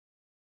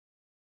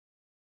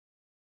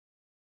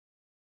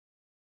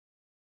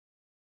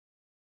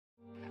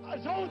I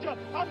told you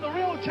I'm the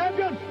real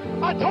champion.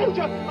 I told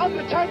you I'm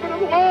the champion of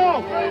the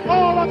world.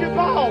 All of you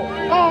bow.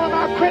 All of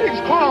our critics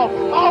crawl.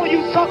 All of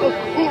you suckers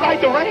who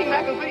write the Rain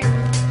magazine.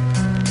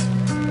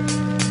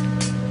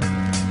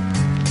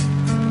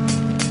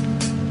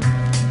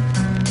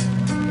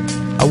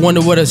 I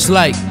wonder what it's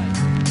like.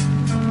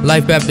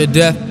 Life after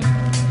death.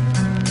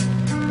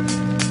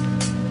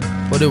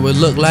 What it would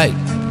look like.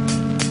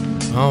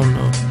 I don't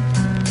know.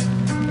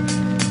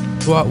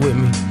 Go out with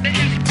me.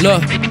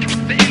 Look.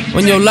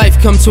 When your life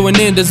comes to an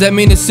end, does that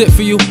mean it's it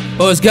for you?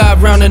 Or is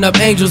God rounding up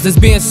angels that's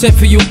being sent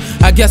for you?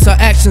 I guess our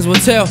actions will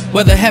tell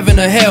whether heaven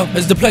or hell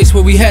is the place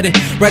where we headed.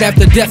 Right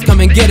after death come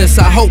and get us.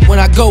 I hope when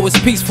I go it's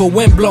peaceful,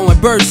 wind blowing,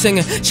 birds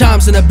singing,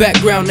 chimes in the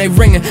background, they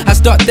ringing. I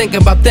start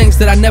thinking about things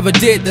that I never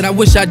did, that I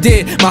wish I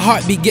did. My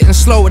heart be getting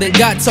slower than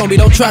God told me,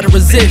 don't try to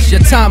resist.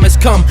 Your time has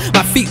come,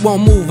 my feet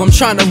won't move, I'm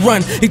trying to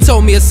run. He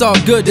told me it's all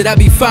good, that I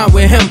be fine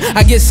with him.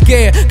 I get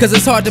scared, cause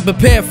it's hard to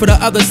prepare for the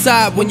other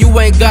side when you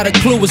ain't got a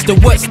clue as to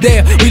what's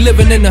there. We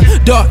living in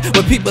the dark,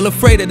 where people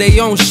afraid of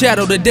their own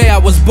shadow. The day I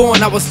was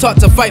born, I was taught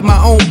to fight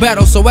my own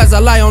battle. So as I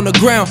lie on the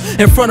ground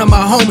in front of my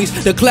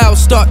homies, the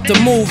clouds start to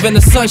move and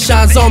the sun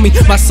shines on me.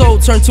 My soul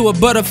turned to a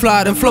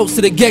butterfly and floats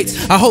to the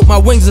gates. I hope my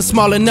wings are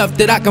small enough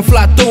that I can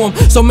fly through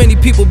them. So many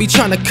people be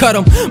trying to cut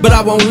them, but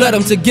I won't let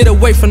them, to get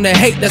away from the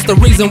hate. That's the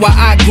reason why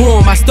I grew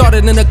them. I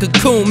started in a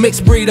cocoon,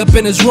 mixed breed up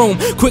in his room.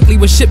 Quickly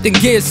was shifting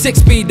gears, 6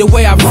 speed the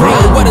way I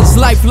feel. What is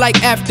life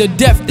like after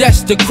death?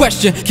 That's the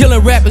question.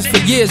 Killing rappers for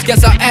years,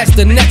 guess I'll ask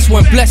the next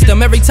one. Bless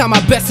them, every time I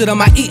bested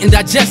them, I eat and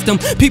digest them.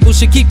 People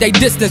should keep their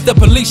distance, the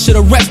police should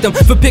arrest them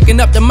for picking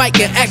up the mic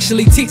and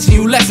actually teaching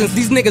you lessons.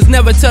 These niggas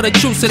never tell the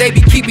truth, so they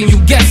be keeping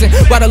you guessing.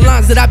 While the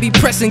lines that I be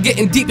pressing,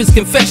 getting deep as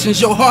confessions.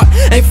 Your heart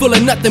ain't full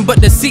of nothing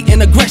but deceit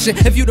and aggression.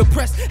 If you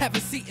depressed, have a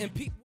seat and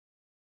peep.